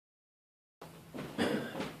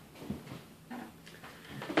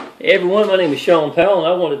Hey everyone, my name is Shawn Powell, and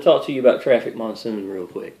I want to talk to you about Traffic Monsoon real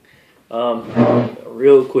quick. A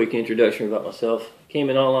real quick introduction about myself.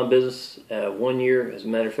 Came in online business 1 year, as a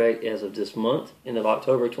matter of fact, as of this month, end of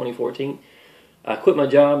October 2014. I quit my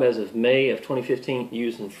job as of May of 2015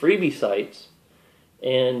 using freebie sites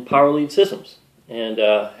and power lead systems. And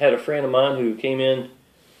had a friend of mine who came in,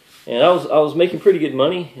 and I was making pretty good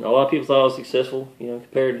money. A lot of people thought I was successful,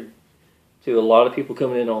 compared to a lot of people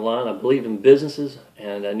coming in online. I believed in businesses,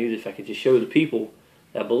 and I knew that if I could just show the people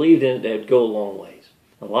that believed in it, they'd go a long ways.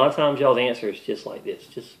 A lot of times, y'all, the answer is just like this.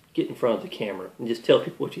 Just get in front of the camera and just tell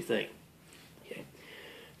people what you think. Okay.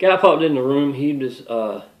 Guy popped in the room. He was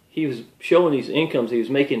showing these incomes he was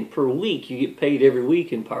making per week. You get paid every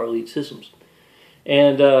week in power lead systems.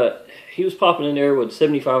 And he was popping in there with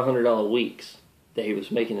 $7,500 weeks that he was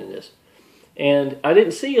making in this. And I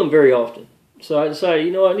didn't see him very often. So I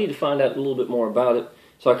decided, I need to find out a little bit more about it.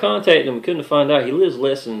 So I contacted him. Couldn't find out. He lives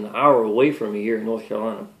less than an hour away from me here in North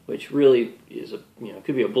Carolina, which really is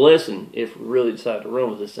could be a blessing if we really decide to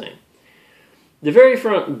run with this thing. The very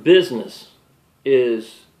front business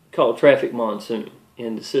is called Traffic Monsoon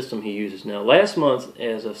in the system he uses now. Last month,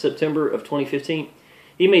 as of September of 2015,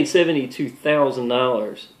 he made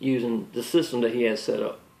 $72,000 using the system that he has set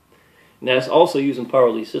up. And that's also using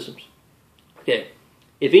power lead systems. Okay.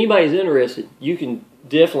 If anybody's interested, you can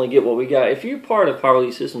definitely get what we got. If you're part of Power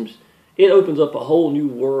Lead Systems, it opens up a whole new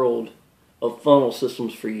world of funnel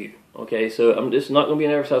systems for you. Okay, so it's not going to be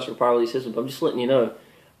an advertisement for Power Lead Systems. I'm just letting you know,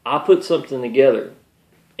 I put something together,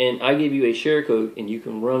 and I give you a share code, and you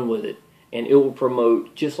can run with it. And it will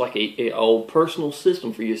promote just like a old personal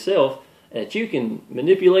system for yourself that you can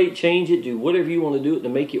manipulate, change it, do whatever you want to do it to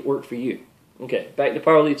make it work for you. Okay, back to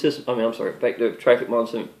Power Lead System. Back to Traffic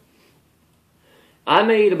Monsoon. I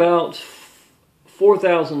made about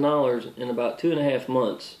 $4,000 in about 2.5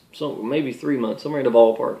 months, maybe 3 months, somewhere in the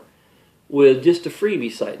ballpark, with just a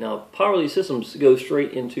freebie site. Now, Power Lead Systems go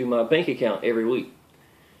straight into my bank account every week.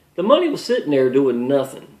 The money was sitting there doing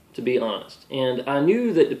nothing, to be honest. And I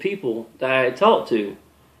knew that the people that I had talked to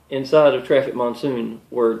inside of Traffic Monsoon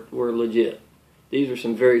were legit. These were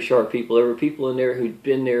some very sharp people. There were people in there who'd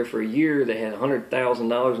been there for a year. They had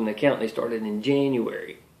 $100,000 in the account. They started in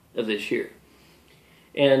January of this year.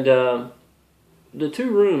 And the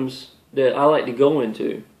two rooms that I like to go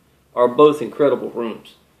into are both incredible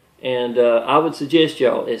rooms. And I would suggest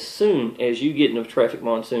y'all, as soon as you get into Traffic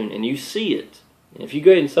Monsoon and you see it, and if you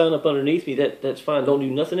go ahead and sign up underneath me, that's fine. Don't do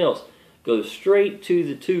nothing else. Go straight to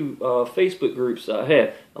the two Facebook groups I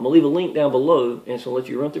have. I'm going to leave a link down below, and it's going to let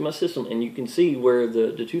you run through my system, and you can see where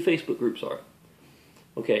the two Facebook groups are.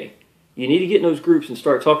 Okay, you need to get in those groups and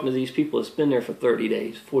start talking to these people that's been there for 30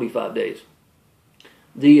 days, 45 days.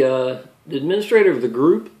 The administrator of the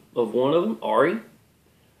group, of one of them, Ari,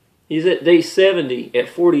 he's at day 70 at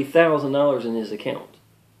 $40,000 in his account.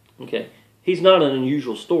 Okay, he's not an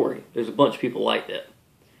unusual story. There's a bunch of people like that.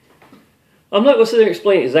 I'm not going to sit there and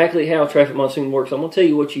explain exactly how Traffic Monsoon works. I'm going to tell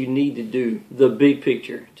you what you need to do, the big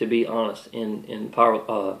picture, to be honest, in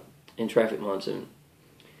Traffic Monsoon.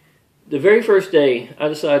 The very first day, I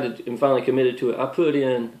decided and finally committed to it. I put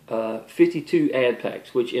in 52 ad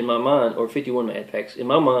packs, which in my mind, or 51 ad packs. In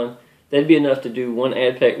my mind, that'd be enough to do one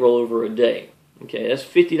ad pack rollover a day. Okay, that's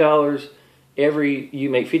 $50 you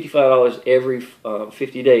make $55 every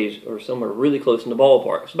 50 days, or somewhere really close in the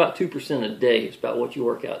ballpark. It's about 2% a day. It's about what you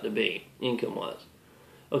work out to be, income-wise.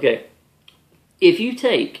 Okay, if you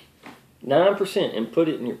take 9% and put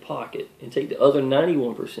it in your pocket, and take the other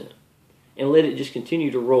 91%, and let it just continue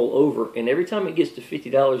to roll over. And every time it gets to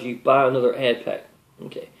 $50, you buy another ad pack.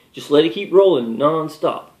 Okay, just let it keep rolling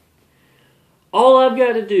non-stop. All I've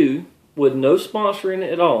got to do, with no sponsoring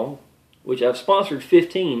at all, which I've sponsored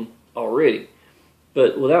 15 already,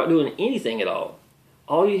 but without doing anything at all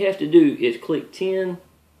you have to do is click 10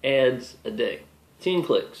 ads a day. 10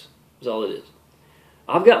 clicks is all it is.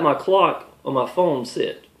 I've got my clock on my phone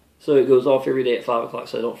set, so it goes off every day at 5 o'clock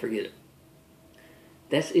so I don't forget it.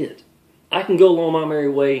 That's it. I can go along my merry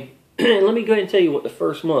way. And let me go ahead and tell you what the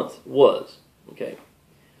first month was. Okay,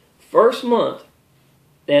 first month,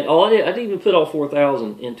 and all I didn't even put all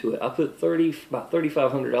 $4,000 into it. I put about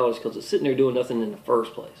 $3,500 because it's sitting there doing nothing in the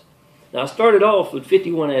first place. Now I started off with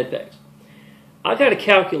 51 ad packs. I got a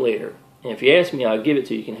calculator, and if you ask me, I'll give it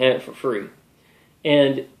to you. You can have it for free.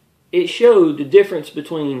 And it showed the difference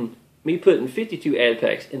between me putting 52 ad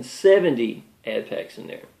packs and 70 ad packs in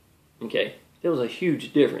there. Okay, there was a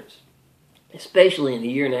huge difference. Especially in a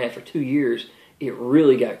year and a half or 2 years, it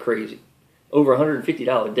really got crazy. Over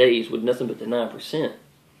 $150 days with nothing but the 9%.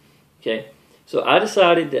 Okay, so I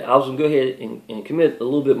decided that I was going to go ahead and commit a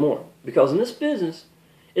little bit more. Because in this business,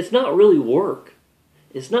 it's not really work.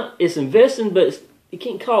 It's not. It's investing, but you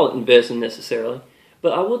can't call it investing necessarily.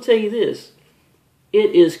 But I will tell you this: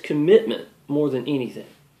 it is commitment more than anything.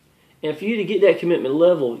 And for you to get that commitment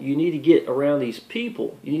level, you need to get around these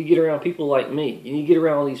people. You need to get around people like me. You need to get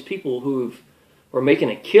around all these people who are making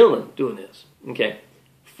a killing doing this. Okay,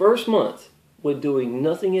 first month with doing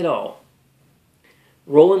nothing at all,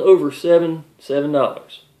 rolling over $7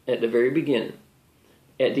 at the very beginning.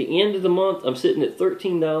 At the end of the month, I'm sitting at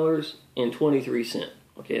 $13.23.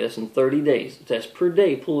 Okay, that's in 30 days. That's per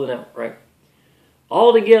day pulling out, right?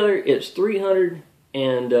 Altogether, it's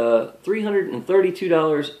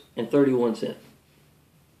 $332.31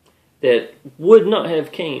 that would not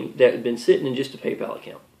have came that had been sitting in just a PayPal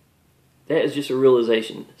account. That is just a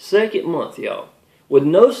realization. Second month, y'all, with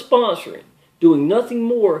no sponsoring, doing nothing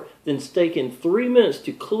more than taking 3 minutes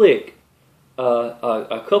to click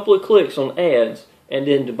a couple of clicks on ads and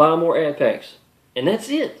then to buy more ad packs. And that's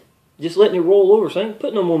it. Just letting it roll over, so I ain't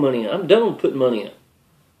putting no more money in. I'm done with putting money in.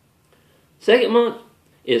 Second month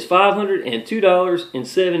is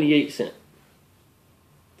 $502.78.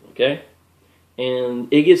 Okay? And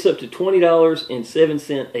it gets up to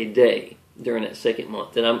 $20.07 a day during that second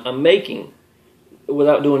month. And I'm making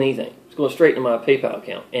without doing anything. It's going straight to my PayPal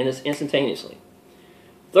account. And it's instantaneously.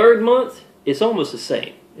 Third month, it's almost the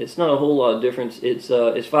same. It's not a whole lot of difference. It's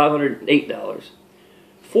 $508.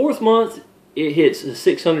 Fourth month, it hits the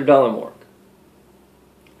 $600 mark.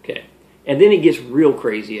 Okay. And then it gets real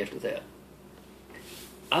crazy after that.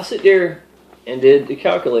 I sit there and did the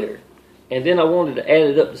calculator. And then I wanted to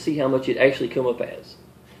add it up to see how much it actually come up as.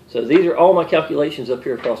 So these are all my calculations up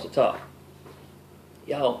here across the top.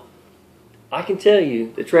 Y'all, I can tell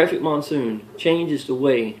you the Traffic Monsoon changes the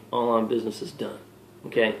way online business is done.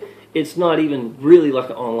 Okay? It's not even really like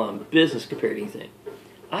an online business compared to anything.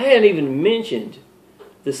 I hadn't even mentioned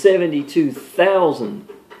the 72,000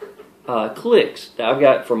 clicks that I've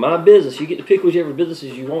got for my business. You get to pick whichever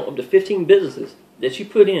businesses you want, up to 15 businesses that you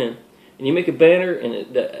put in, and you make a banner,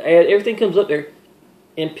 and the ad, everything comes up there,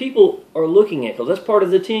 and people are looking at it, because that's part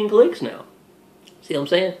of the 10 clicks now. See what I'm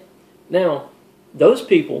saying? Now, those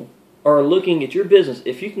people are looking at your business.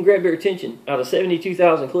 If you can grab their attention out of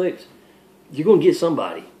 72,000 clicks, you're going to get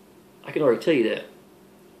somebody. I can already tell you that.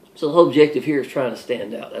 So the whole objective here is trying to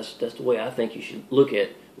stand out. That's the way I think you should look at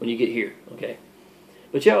it when you get here. Okay,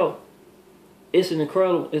 but y'all, it's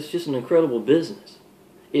just an incredible business.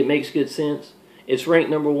 It makes good sense. It's ranked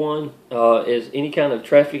number 1 as any kind of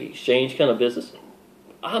traffic exchange kind of business.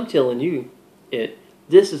 I'm telling you,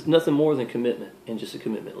 this is nothing more than commitment, and just a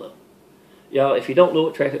commitment level. Y'all, if you don't know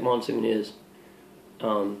what Traffic Monsoon is,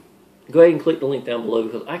 go ahead and click the link down below,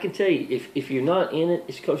 because I can tell you, if you're not in it,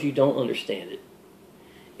 it's because you don't understand it.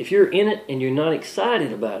 If you're in it and you're not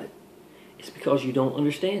excited about it, it's because you don't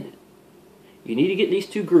understand it. You need to get these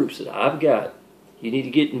 2 groups that I've got. You need to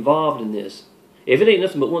get involved in this. If it ain't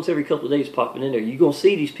nothing but once every couple of days popping in there, you're going to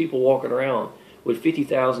see these people walking around with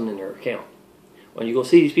 50,000 in their account. When you're going to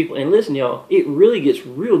see these people, and listen, y'all, it really gets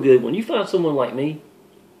real good when you find someone like me,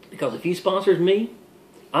 because if he sponsors me,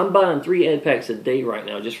 I'm buying 3 ad packs a day right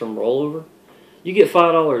now just from rollover. You get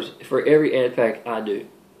 $5 for every ad pack I do.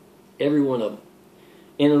 Every one of them.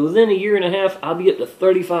 And within a year and a half, I'll be up to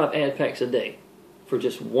 35 ad packs a day for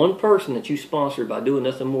just one person that you sponsored by doing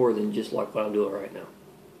nothing more than just like what I'm doing right now.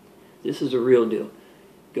 This is a real deal.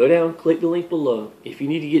 Go down, click the link below. If you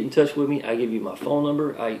need to get in touch with me, I give you my phone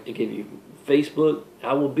number. I give you Facebook.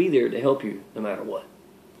 I will be there to help you no matter what.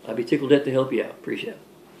 I'd be tickled to help you out. Appreciate it.